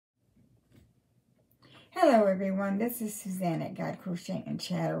Hello everyone, this is Suzanne at God Crochet and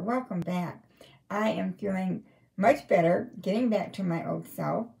Chatter. Welcome back. I am feeling much better, getting back to my old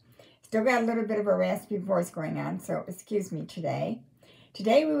self. Still got a little bit of a raspy voice going on, so excuse me today.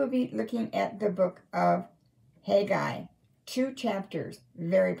 Today we will be looking at the book of Haggi. 2 chapters,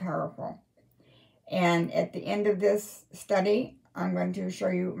 very powerful. And at the end of this study, I'm going to show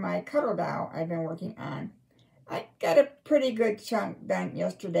you my Cuddle doll I've been working on. I got a pretty good chunk done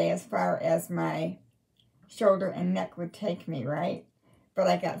yesterday as far as my shoulder and neck would take me, right? But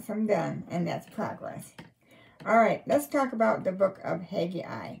I got some done, and that's progress. All right, let's talk about the book of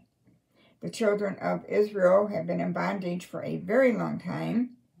Haggi. The children of Israel have been in bondage for a very long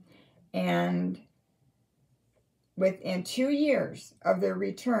time, and within 2 years of their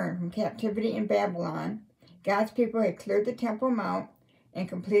return from captivity in Babylon, God's people had cleared the Temple Mount and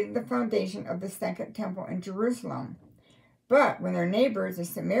completed the foundation of the second temple in Jerusalem. But when their neighbors, the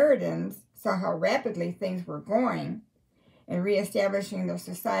Samaritans, saw how rapidly things were going and reestablishing their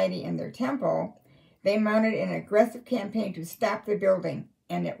society and their temple, they mounted an aggressive campaign to stop the building,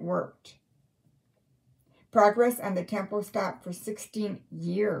 and it worked. Progress on the temple stopped for 16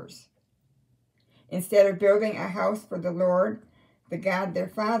 years. Instead of building a house for the Lord, the God their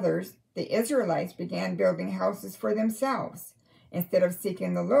fathers, the Israelites began building houses for themselves. Instead of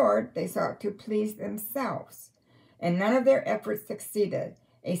seeking the Lord, they sought to please themselves. And none of their efforts succeeded.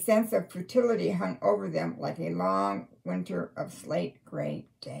 A sense of futility hung over them like a long winter of slate gray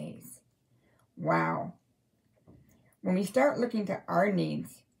days. Wow. When we start looking to our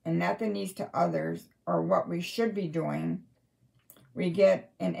needs and not the needs to others or what we should be doing, we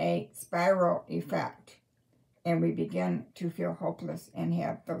get in a spiral effect, and we begin to feel hopeless and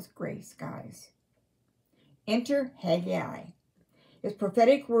have those gray skies. Enter Haggi. His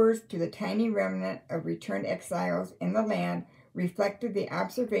prophetic words to the tiny remnant of returned exiles in the land reflected the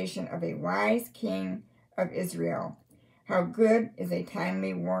observation of a wise king of Israel. How good is a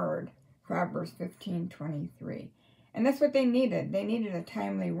timely word, Proverbs 15:23. And that's what they needed. They needed a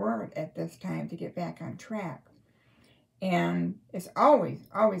timely word at this time to get back on track. And it's always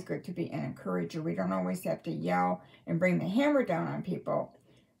good to be an encourager. We don't always have to yell and bring the hammer down on people,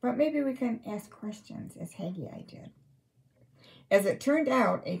 but maybe we can ask questions, as Haggi did. As it turned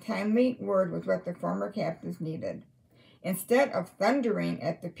out, a timely word was what the former captives needed. Instead of thundering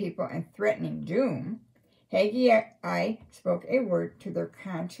at the people and threatening doom, Haggi spoke a word to their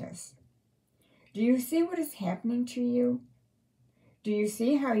conscience. Do you see what is happening to you? Do you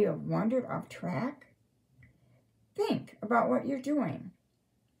see how you have wandered off track? Think about what you're doing.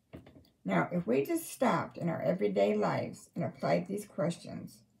 Now, if we just stopped in our everyday lives and applied these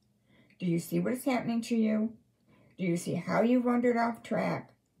questions, do you see what is happening to you? Do you see how you wandered off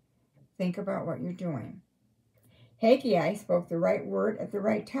track? Think about what you're doing. Haggi spoke the right word at the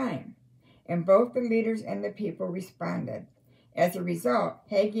right time, and both the leaders and the people responded. As a result,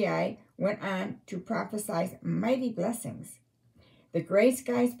 Haggi went on to prophesy mighty blessings. The gray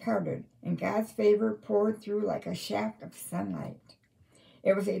skies parted, and God's favor poured through like a shaft of sunlight.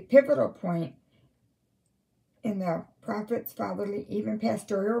 It was a pivotal point in the prophet's fatherly, even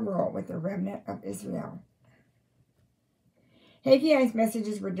pastoral role with the remnant of Israel. Haggi's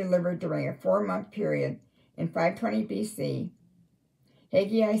messages were delivered during a 4-month period in 520 BC.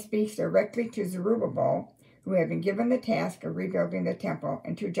 Haggi speaks directly to Zerubbabel, who had been given the task of rebuilding the temple,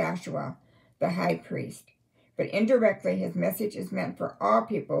 and to Joshua, the high priest. But indirectly, his message is meant for all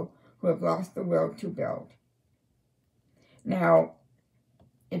people who have lost the will to build. Now,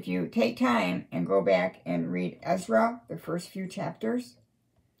 if you take time and go back and read Ezra, the first few chapters,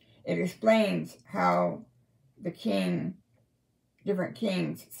 it explains how the different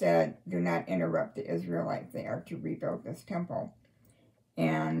kings said, do not interrupt the Israelites. They are to rebuild this temple.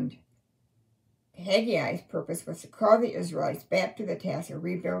 And Haggi's purpose was to call the Israelites back to the task of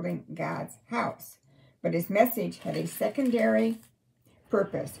rebuilding God's house. But his message had a secondary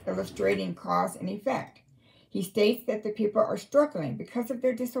purpose, illustrating cause and effect. He states that the people are struggling because of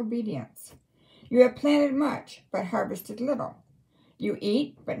their disobedience. You have planted much, but harvested little. You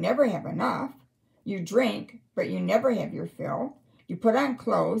eat, but never have enough. You drink, but you never have your fill. You put on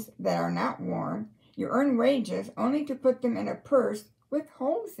clothes that are not warm. You earn wages only to put them in a purse with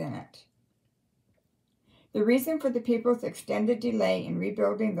holes in it. The reason for the people's extended delay in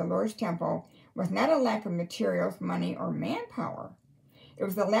rebuilding the Lord's temple was not a lack of materials, money, or manpower. It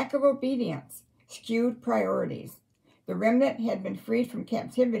was a lack of obedience, skewed priorities. The remnant had been freed from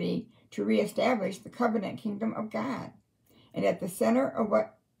captivity to reestablish the covenant kingdom of God. And at the center of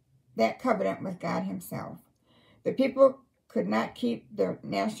that covenant was God himself. The people could not keep their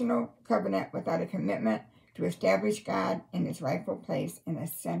national covenant without a commitment to establish God in his rightful place in the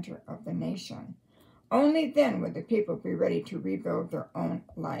center of the nation. Only then would the people be ready to rebuild their own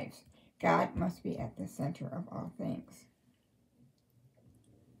lives. God must be at the center of all things.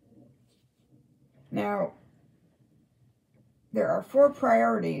 Now, there are 4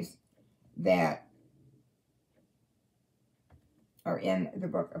 priorities that are in the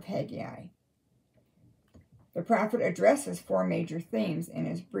book of Haggi. The prophet addresses 4 major themes in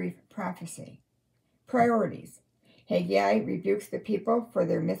his brief prophecy. Priorities. Haggi rebukes the people for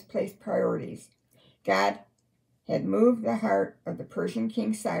their misplaced priorities. God had moved the heart of the Persian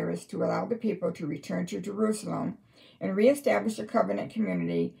king Cyrus to allow the people to return to Jerusalem and reestablish a covenant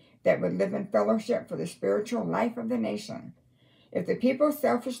community that would live in fellowship for the spiritual life of the nation. If the people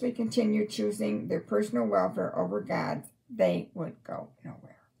selfishly continued choosing their personal welfare over God's, they would go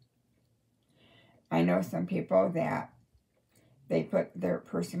nowhere. I know some people that they put their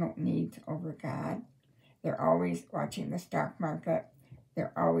personal needs over God. They're always watching the stock market.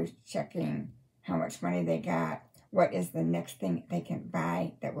 They're always checking how much money they got. What is the next thing they can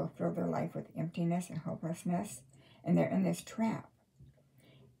buy that will fill their life with emptiness and hopelessness? And they're in this trap.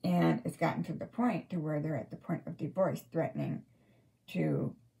 And it's gotten to the point to where they're at the point of divorce, threatening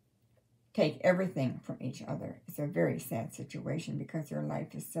to take everything from each other. It's a very sad situation because their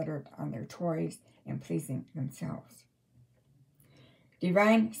life is centered on their toys and pleasing themselves.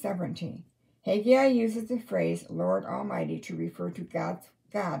 Divine sovereignty. Haggi uses the phrase Lord Almighty to refer to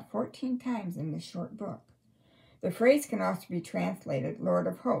God 14 times in this short book. The phrase can also be translated Lord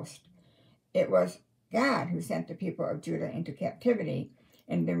of Hosts. It was God who sent the people of Judah into captivity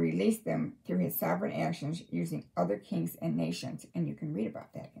and then released them through his sovereign actions using other kings and nations. And you can read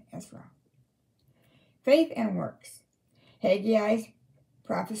about that in Ezra. Faith and works. Haggi's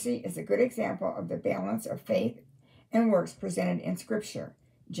prophecy is a good example of the balance of faith and works presented in Scripture.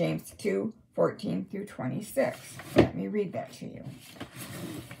 James 2:14 through 26. Let me read that to you.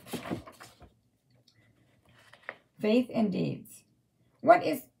 Faith and deeds. What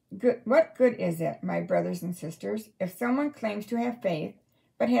good is it, my brothers and sisters, if someone claims to have faith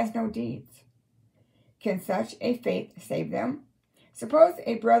but has no deeds? Can such a faith save them? Suppose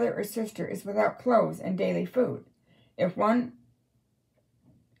a brother or sister is without clothes and daily food. If one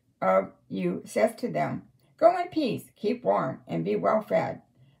of you says to them, "Go in peace, keep warm, and be well fed,"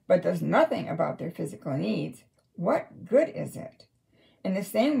 but does nothing about their physical needs, what good is it? In the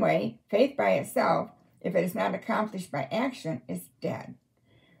same way, faith by itself, if it is not accomplished by action, is dead.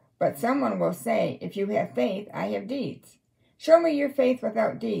 But someone will say, "If you have faith, I have deeds." Show me your faith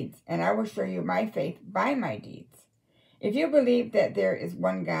without deeds, and I will show you my faith by my deeds. If you believe that there is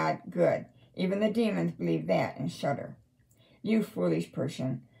one God, good. Even the demons believe that and shudder. You foolish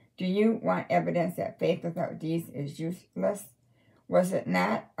person, do you want evidence that faith without deeds is useless? Was it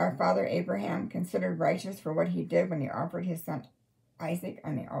not our father Abraham considered righteous for what he did when he offered his son Isaac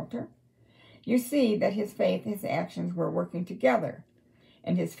on the altar? You see that his faith, his actions were working together,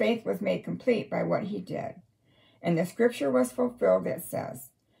 and his faith was made complete by what he did. And the scripture was fulfilled that says,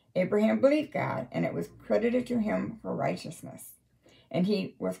 Abraham believed God, and it was credited to him for righteousness. And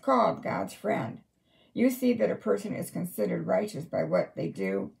he was called God's friend. You see that a person is considered righteous by what they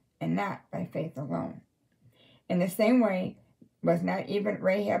do and not by faith alone. In the same way, was not even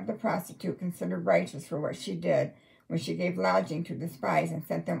Rahab the prostitute considered righteous for what she did when she gave lodging to the spies and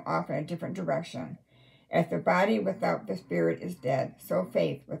sent them off in a different direction? As the body without the spirit is dead, so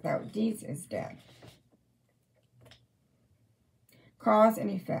faith without deeds is dead. Cause and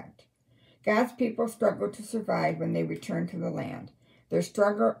effect. God's people struggle to survive when they return to the land. Their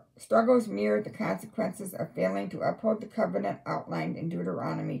struggles mirror the consequences of failing to uphold the covenant outlined in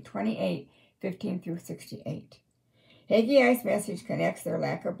Deuteronomy 28:15 through 68. Haggai's message connects their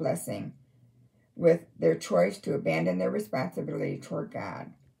lack of blessing with their choice to abandon their responsibility toward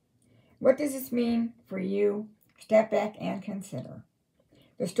God. What does this mean for you? Step back and consider.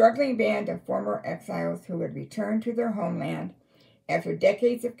 The struggling band of former exiles who had returned to their homeland after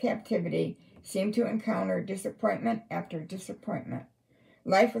decades of captivity seemed to encounter disappointment after disappointment.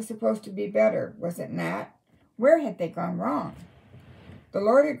 Life was supposed to be better, was it not? Where had they gone wrong? The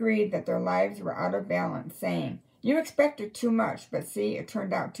Lord agreed that their lives were out of balance, saying, "You expected too much, but see, it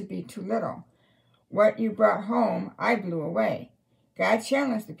turned out to be too little. What you brought home, I blew away." God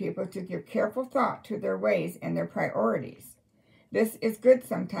challenged the people to give careful thought to their ways and their priorities. This is good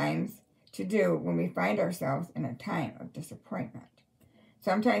sometimes to do when we find ourselves in a time of disappointment.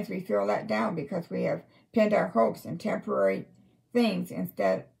 Sometimes we feel let down because we have pinned our hopes in temporary things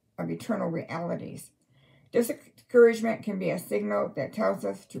instead of eternal realities. Discouragement can be a signal that tells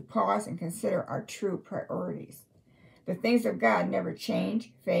us to pause and consider our true priorities. The things of God never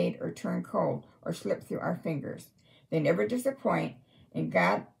change, fade, or turn cold, or slip through our fingers. They never disappoint, and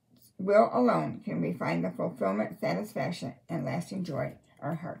God's will alone can we find the fulfillment, satisfaction, and lasting joy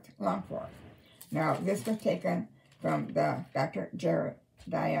our hearts long for. Now, this was taken from the Dr.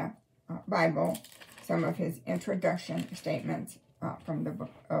 Jeremiah Bible, some of his introduction statements from the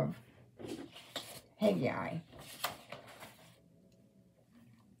book of Haggi.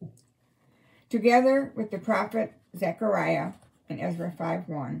 Together with the prophet Zechariah in Ezra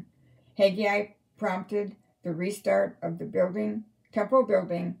 5:1, Haggi prompted the restart of the temple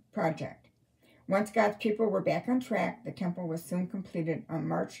building project. Once God's people were back on track, the temple was soon completed on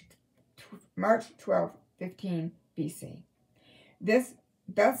March 12, 15 BC. This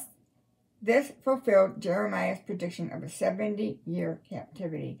fulfilled Jeremiah's prediction of a 70-year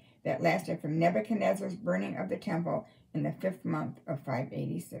captivity that lasted from Nebuchadnezzar's burning of the temple in the 5th month of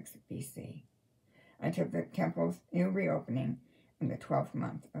 586 BC until the temple's new reopening in the 12th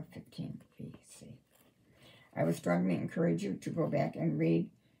month of 15 BC. I would strongly encourage you to go back and read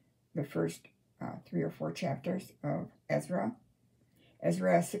the first 3 or 4 chapters of Ezra.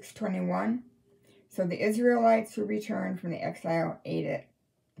 Ezra 6:21. So the Israelites who returned from the exile ate at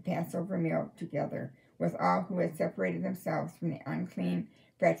the Passover meal together with all who had separated themselves from the unclean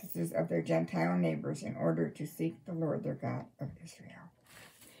practices of their Gentile neighbors in order to seek the Lord their God of Israel.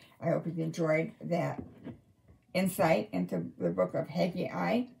 I hope you've enjoyed that insight into the book of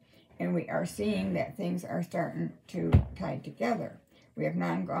Haggi, and we are seeing that things are starting to tie together. We have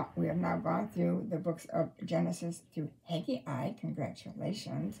now gone through the books of Genesis through Haggi.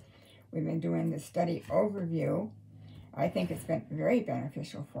 Congratulations. We've been doing the study overview. I think it's been very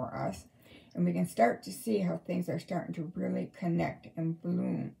beneficial for us, and we can start to see how things are starting to really connect and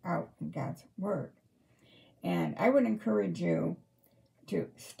bloom out in God's Word. And I would encourage you to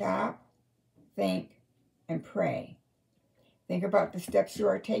stop, think, and pray. Think about the steps you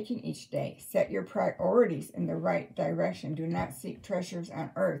are taking each day. Set your priorities in the right direction. Do not seek treasures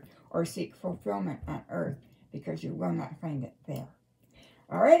on earth or seek fulfillment on earth, because you will not find it there.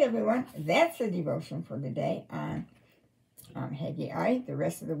 All right, everyone. That's the devotion for the day on Haggi. The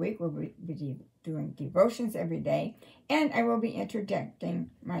rest of the week we'll be doing devotions every day, and I will be interjecting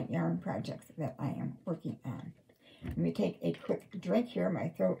my yarn projects that I am working on. Let me take a quick drink here. My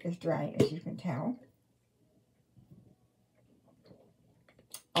throat is dry, as you can tell.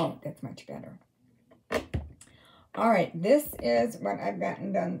 Oh, that's much better. All right, this is what I've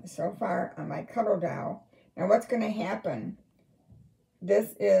gotten done so far on my Cuddle doll. Now, what's going to happen,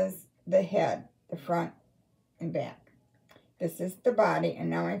 this is the head, the front and back. This is the body, and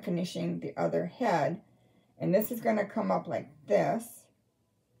now I'm finishing the other head. And this is going to come up like this.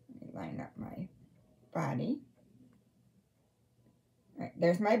 Let me line up my body. All right,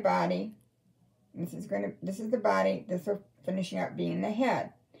 there's my body. This is the body. This will finishing up being the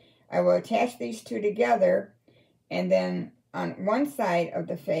head. I will attach these two together, and then on one side of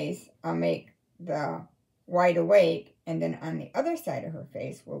the face, I'll make the wide awake, and then on the other side of her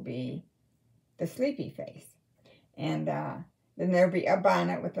face will be the sleepy face. And then there'll be a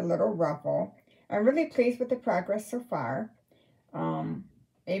bonnet with a little ruffle. I'm really pleased with the progress so far.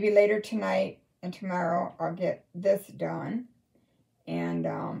 Maybe later tonight and tomorrow I'll get this done.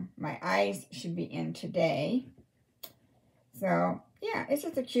 And my eyes should be in today. So, yeah, it's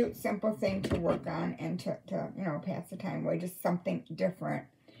just a cute, simple thing to work on and to pass the time away. Just something different.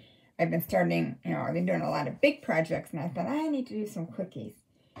 I've been doing a lot of big projects, and I thought I need to do some quickies.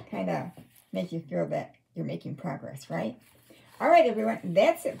 Kind of make you feel that you're making progress, right? All right, everyone,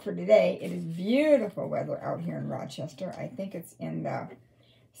 that's it for today. It is beautiful weather out here in Rochester. I think it's in the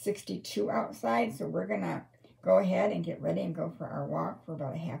 62 outside, so we're going to go ahead and get ready and go for our walk for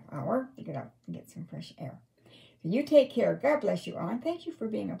about a half hour to get out and get some fresh air. So you take care. God bless you all, and thank you for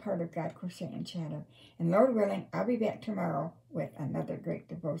being a part of God Crochet and Chatter. And Lord willing, I'll be back tomorrow with another great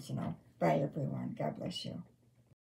devotional. Bye, everyone. God bless you.